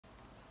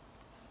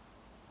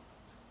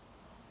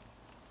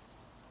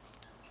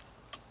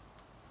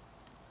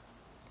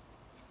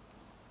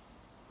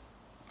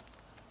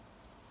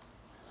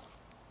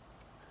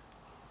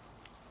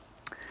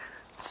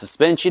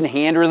Suspension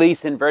hand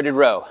release inverted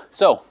row.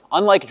 So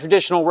unlike a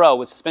traditional row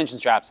with suspension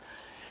straps,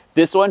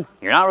 this one,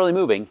 you're not really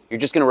moving.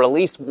 You're just gonna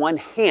release one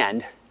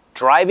hand,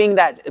 driving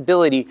that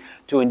ability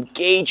to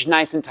engage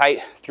nice and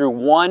tight through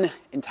one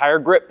entire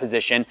grip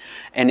position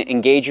and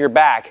engage your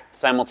back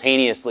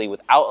simultaneously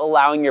without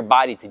allowing your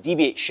body to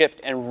deviate,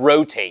 shift, and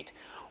rotate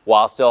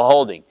while still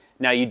holding.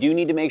 Now you do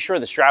need to make sure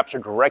the straps are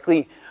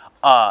directly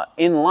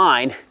in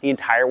line the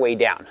entire way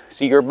down.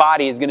 So your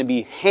body is gonna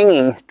be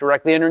hanging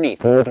directly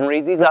underneath. You can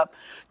raise these up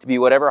to be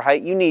whatever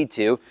height you need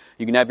to.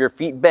 You can have your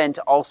feet bent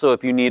also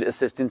if you need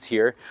assistance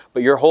here,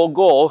 but your whole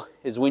goal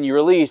is when you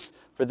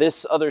release for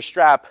this other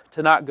strap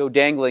to not go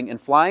dangling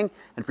and flying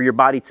and for your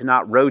body to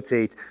not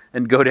rotate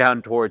and go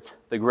down towards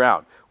the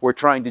ground. We're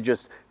trying to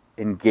just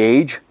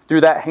engage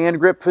through that hand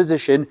grip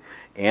position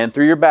and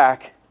through your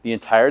back the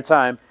entire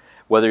time,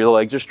 whether your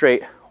legs are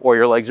straight or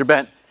your legs are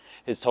bent,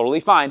 is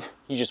totally fine.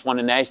 You just want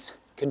a nice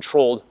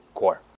controlled core.